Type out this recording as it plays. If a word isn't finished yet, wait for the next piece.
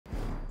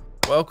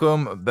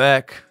Welcome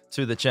back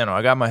to the channel.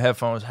 I got my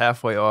headphones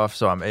halfway off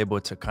so I'm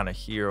able to kind of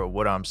hear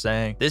what I'm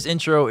saying. This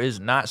intro is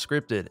not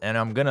scripted and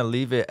I'm gonna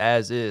leave it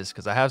as is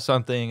because I have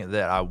something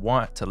that I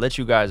want to let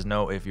you guys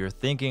know. If you're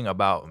thinking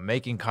about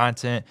making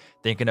content,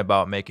 thinking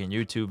about making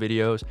YouTube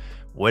videos,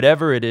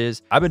 whatever it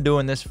is, I've been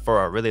doing this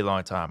for a really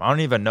long time. I don't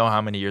even know how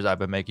many years I've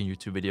been making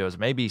YouTube videos,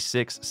 maybe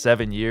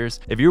 6-7 years.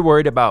 If you're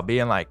worried about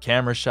being like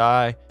camera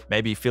shy,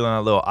 maybe feeling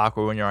a little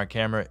awkward when you're on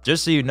camera,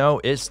 just so you know,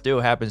 it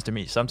still happens to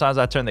me. Sometimes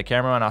I turn the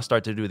camera on, I'll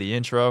start to do the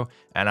intro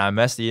and I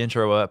mess the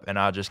intro up and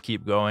I'll just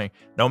keep going.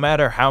 No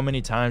matter how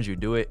many times you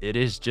do it, it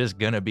is just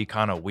gonna be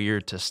kind of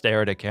weird to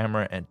stare at a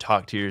camera and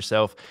talk to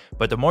yourself.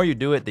 But the more you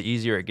do it, the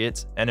easier it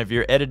gets. And if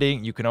you're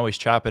editing, you can always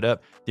chop it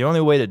up. The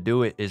only way to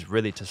do it is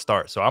really to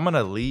start. So I'm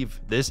gonna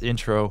leave this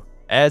intro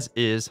as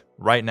is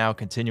right now,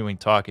 continuing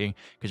talking,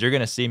 because you're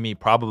gonna see me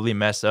probably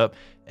mess up,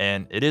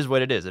 and it is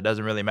what it is. It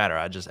doesn't really matter.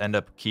 I just end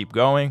up keep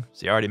going.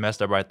 See, I already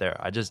messed up right there.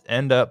 I just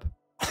end up,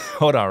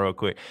 hold on real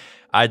quick.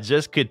 I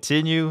just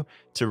continue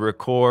to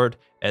record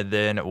and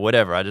then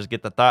whatever. I just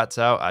get the thoughts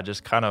out. I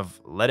just kind of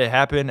let it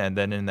happen. And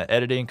then in the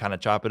editing, kind of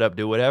chop it up,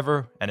 do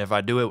whatever. And if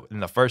I do it in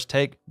the first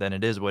take, then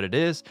it is what it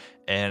is.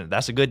 And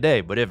that's a good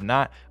day. But if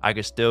not, I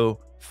can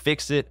still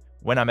fix it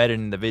when I'm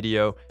editing the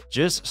video.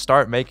 Just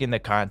start making the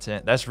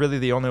content. That's really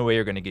the only way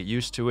you're gonna get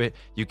used to it.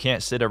 You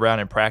can't sit around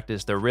and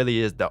practice. There really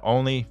is the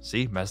only,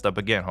 see, messed up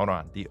again, hold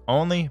on. The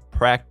only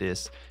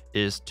practice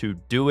is to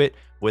do it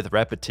with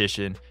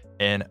repetition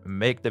and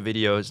make the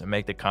videos and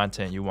make the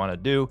content you wanna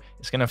do.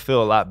 It's gonna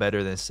feel a lot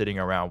better than sitting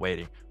around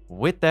waiting.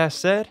 With that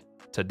said,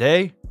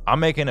 today, I'm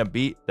making a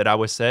beat that I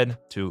was send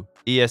to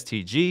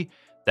EST Gee.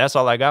 That's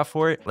all I got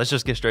for it. Let's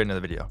just get straight into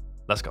the video.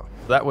 Let's go.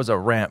 That was a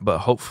rant, but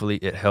hopefully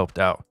it helped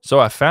out. So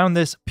I found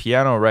this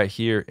piano right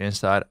here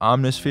inside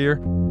Omnisphere.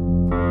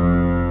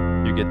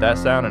 You get that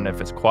sound, and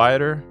if it's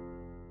quieter,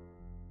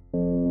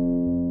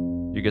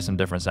 you get some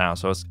different sounds.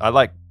 So I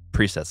like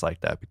presets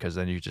like that because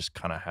then you just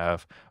kind of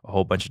have a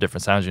whole bunch of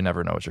different sounds. You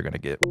never know what you're gonna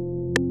get.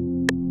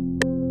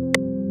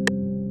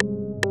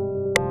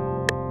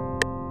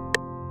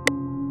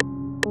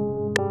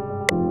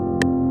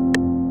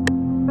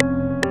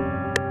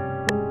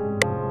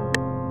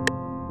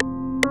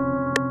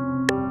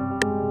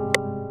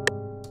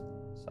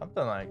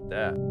 Something like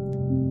that.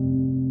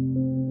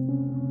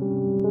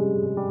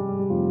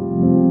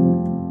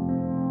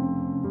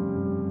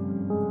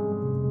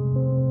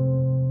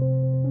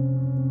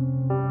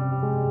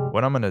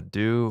 What I'm gonna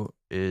do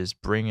is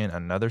bring in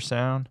another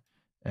sound,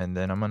 and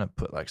then I'm gonna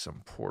put like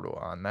some portal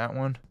on that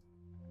one.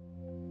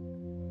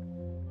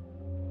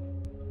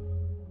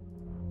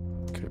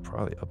 Okay,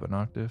 probably up an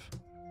octave.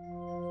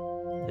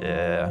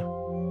 Yeah.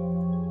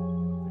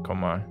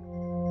 Come on.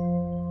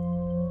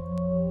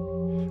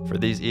 For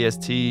these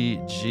EST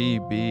Gee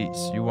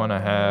beats, you want to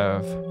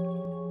have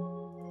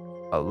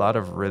a lot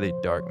of really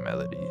dark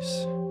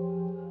melodies.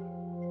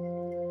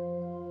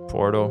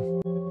 Portal.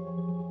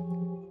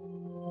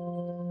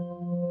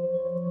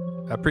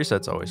 That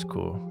preset's always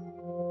cool.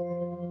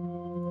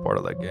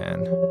 Portal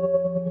again.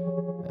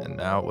 And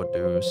now we'll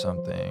do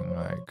something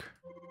like...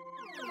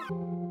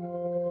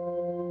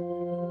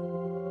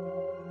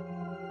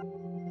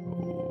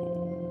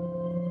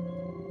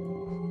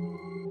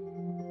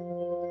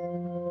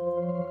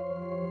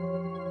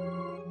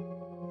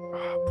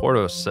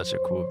 Portal is such a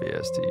cool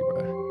VST,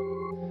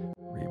 bro.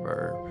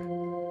 Reverb.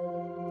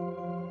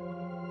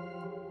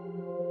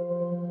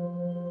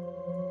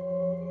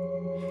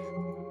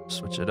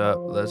 Switch it up.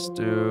 Let's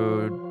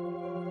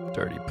do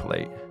Dirty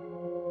Plate.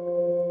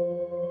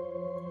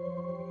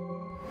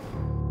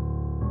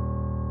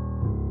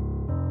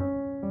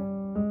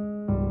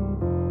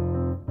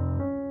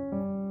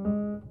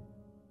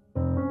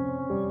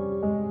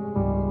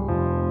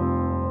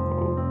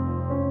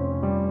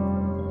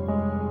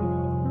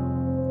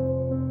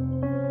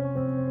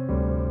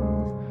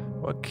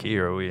 What key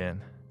are we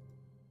in?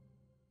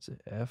 Is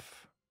it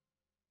F?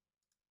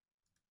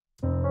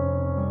 Yeah.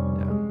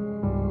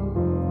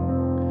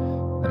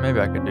 Then maybe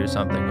I could do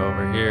something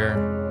over here.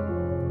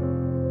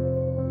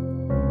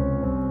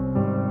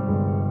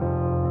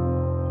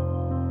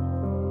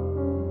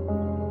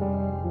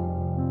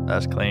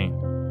 That's clean.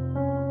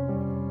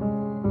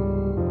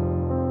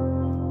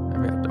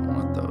 Maybe I don't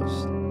want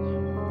those.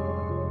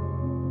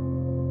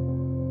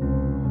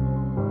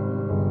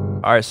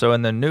 All right, so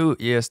in the new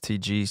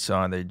EST Gee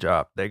song they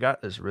dropped, they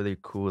got this really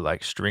cool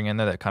like string in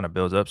there that kind of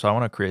builds up. So I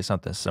want to create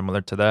something similar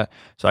to that.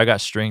 So I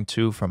got string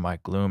 2 from my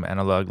Gloom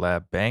Analog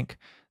Lab bank.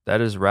 That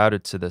is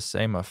routed to the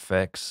same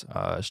effects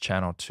as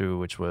channel 2,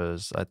 which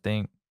was, I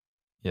think,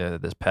 yeah,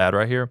 this pad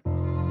right here.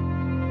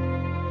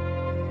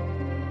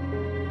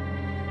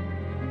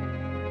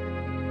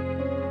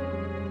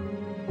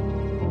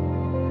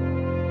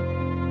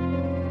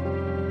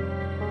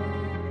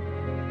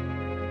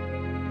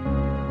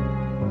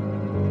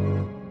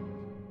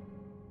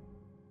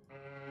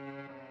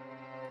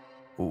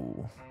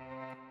 Ooh,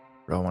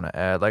 I want to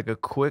add like a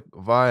quick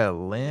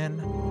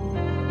violin.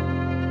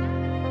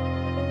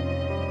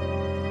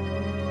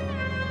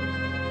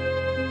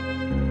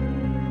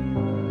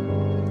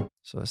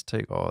 So let's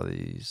take all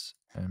these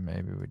and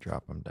maybe we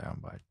drop them down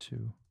by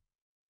 2.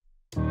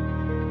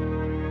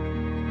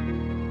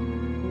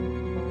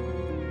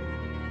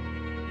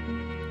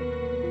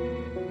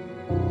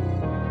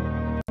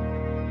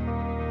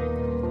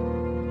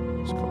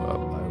 Let's go up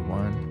by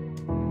 1.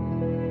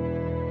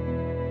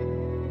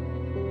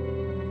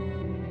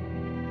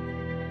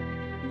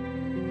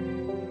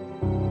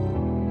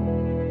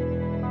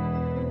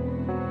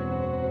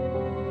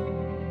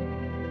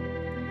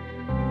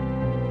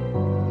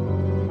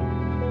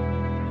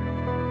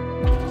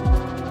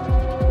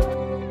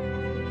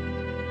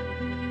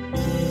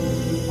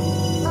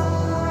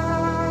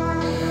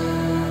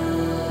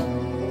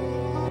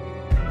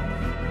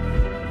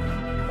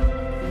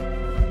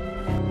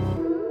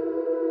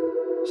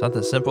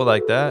 Something simple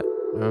like that.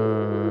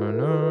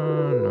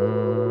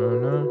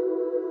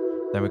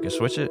 Then we can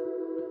switch it.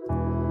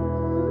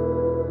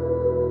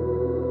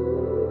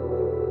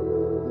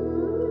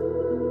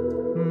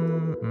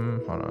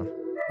 Hold on.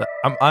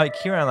 I'm like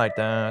hearing like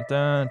dun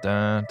dun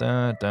dun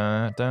dun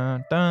dun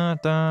dun dun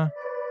dun.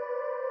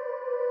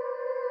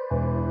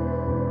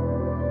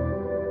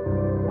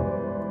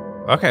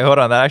 Okay, hold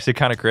on. That actually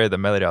kind of created the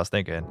melody I was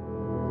thinking.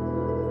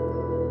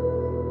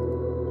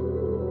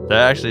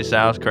 That actually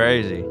sounds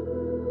crazy.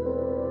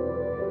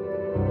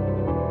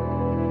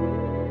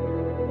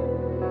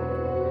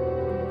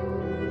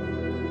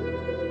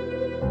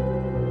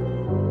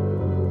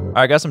 All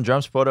right, I got some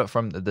drums pulled up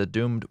from the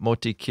Doomed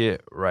Multi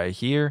kit right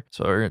here.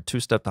 So we're gonna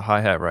 2-step the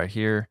hi-hat right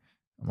here.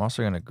 I'm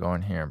also gonna go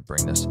in here and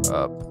bring this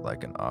up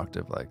like an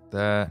octave like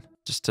that,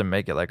 just to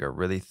make it like a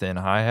really thin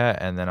hi-hat.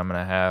 And then I'm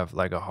gonna have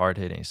like a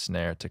hard-hitting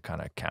snare to kind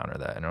of counter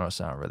that. And it'll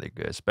sound really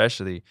good,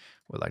 especially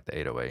with like the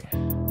 808.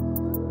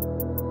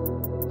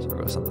 So we'll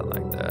go something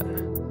like that.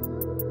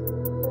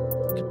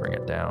 You can bring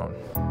it down.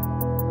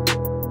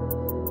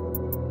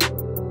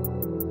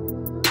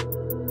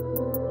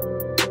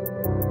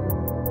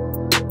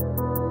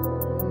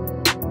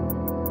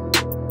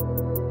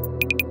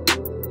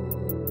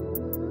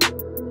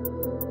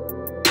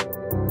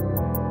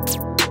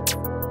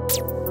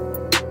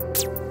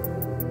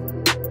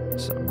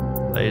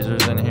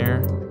 Lasers in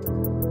here.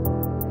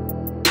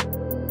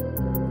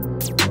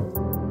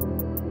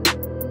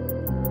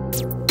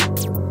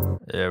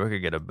 Yeah, we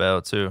could get a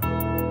bell too.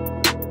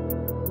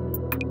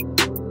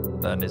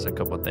 That needs a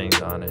couple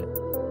things on it.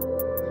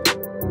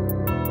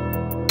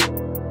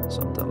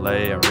 Some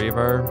delay and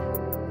reverb.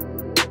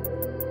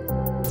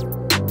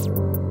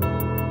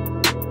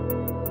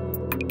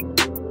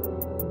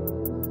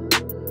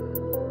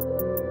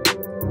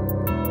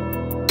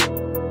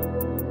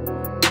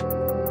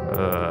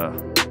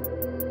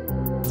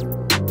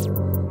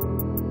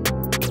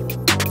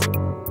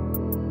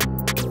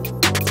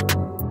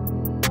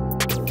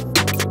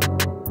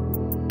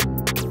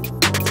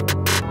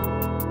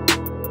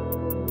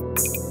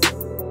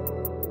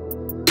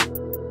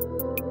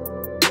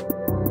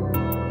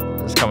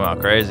 Coming out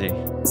crazy.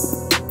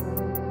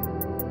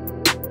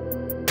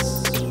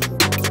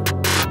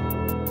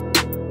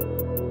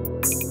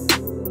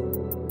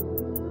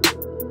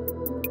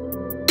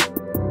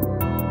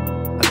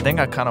 I think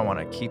I kind of want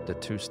to keep the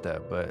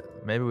 2-step,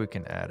 but maybe we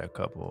can add a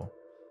couple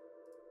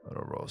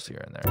little rolls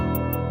here and there.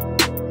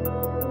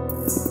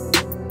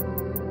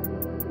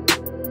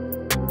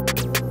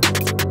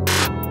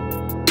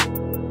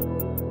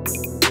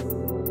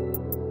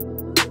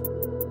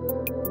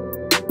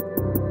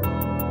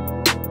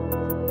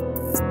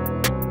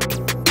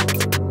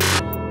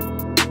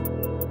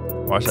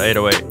 Watch the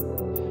 808.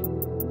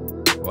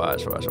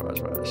 Watch. I'm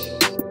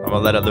gonna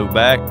let it loop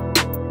back.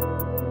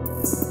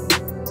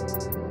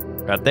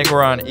 I think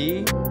we're on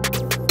E.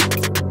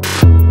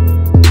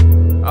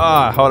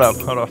 Ah, hold up.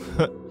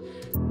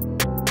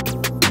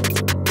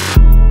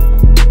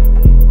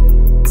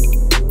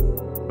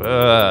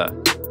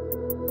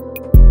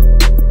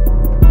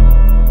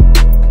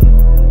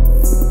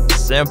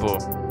 Simple.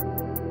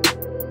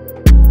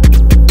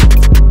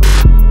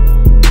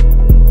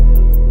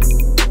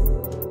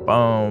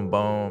 Boom,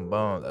 boom,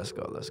 boom. Let's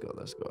go.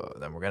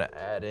 Then we're gonna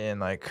add in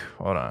like,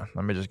 hold on.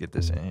 Let me just get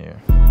this in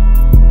here.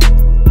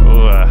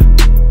 Ooh.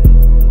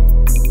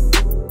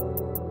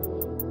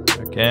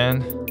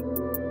 Again.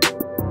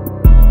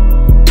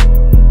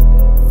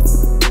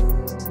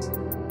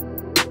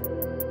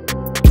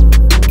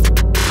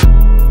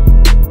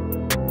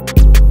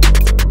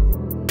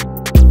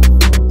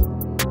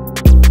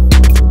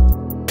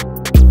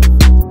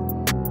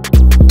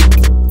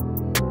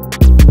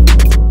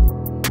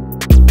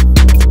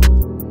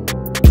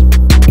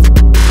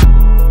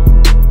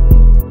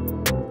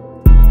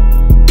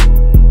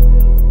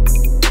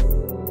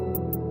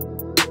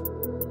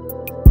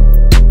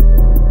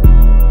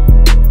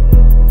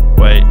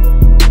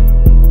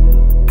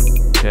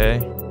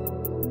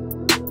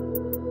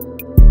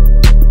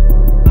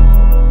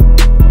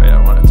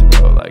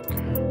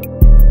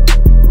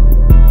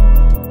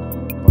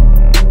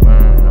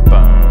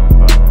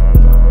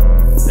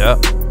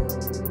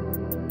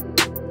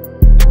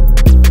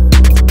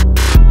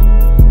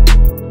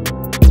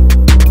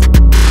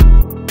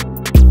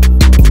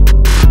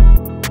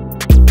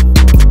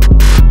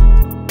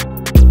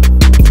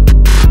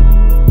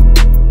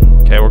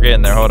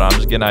 getting there. Hold on, I'm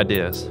just getting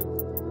ideas.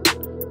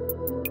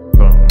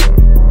 Boom.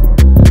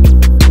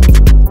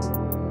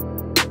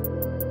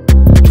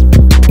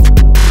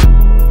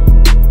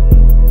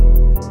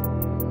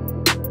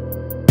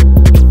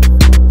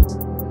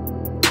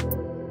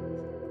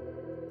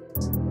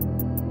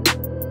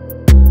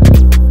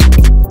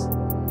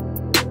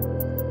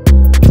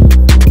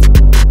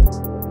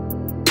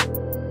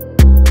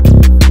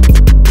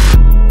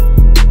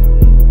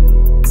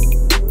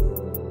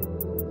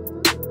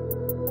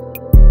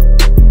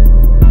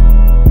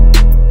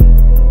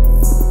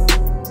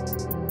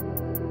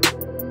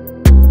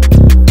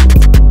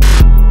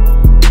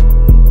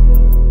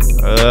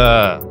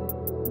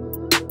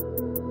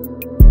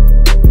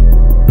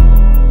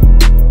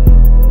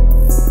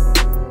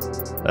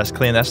 That's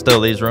clean. That still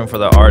leaves room for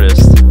the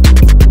artist.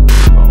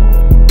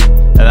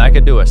 And I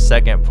could do a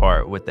second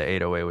part with the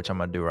 808, which I'm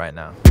gonna do right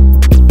now.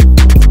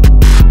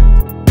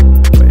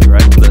 Wait,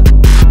 right to the...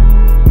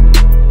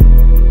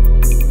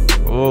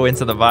 Ooh,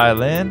 into the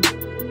violin.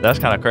 That's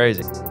kind of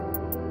crazy.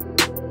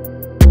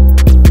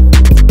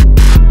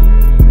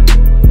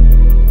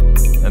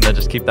 And then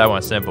just keep that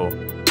one simple.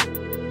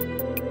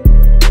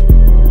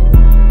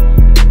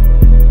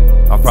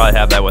 I'll probably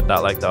have that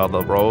without like all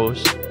the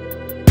rolls.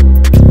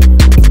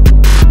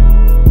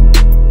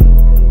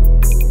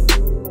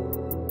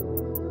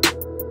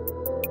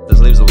 This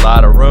leaves a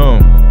lot of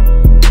room.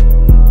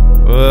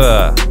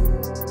 Ugh.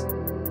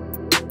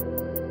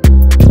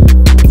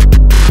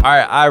 All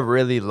right, I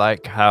really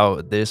like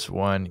how this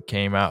one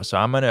came out. So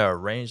I'm gonna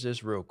arrange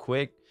this real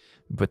quick.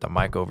 Put the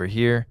mic over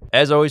here.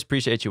 As always,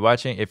 appreciate you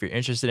watching. If you're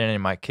interested in any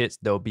of my kits,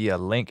 there'll be a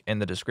link in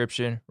the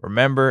description.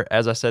 Remember,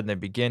 as I said in the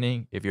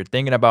beginning, if you're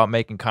thinking about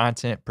making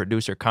content,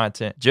 producer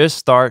content, just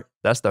start.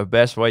 That's the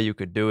best way you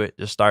could do it.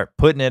 Just start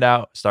putting it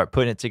out, start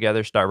putting it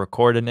together, start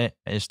recording it,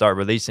 and start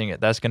releasing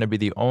it. That's going to be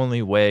the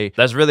only way.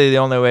 That's really the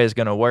only way it's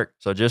going to work.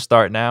 So just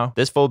start now.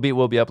 This full beat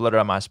will be uploaded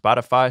on my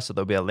Spotify, so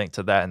there'll be a link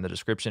to that in the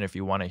description if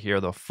you want to hear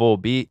the full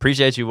beat.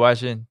 Appreciate you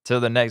watching. Till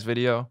the next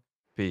video.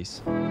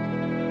 Peace.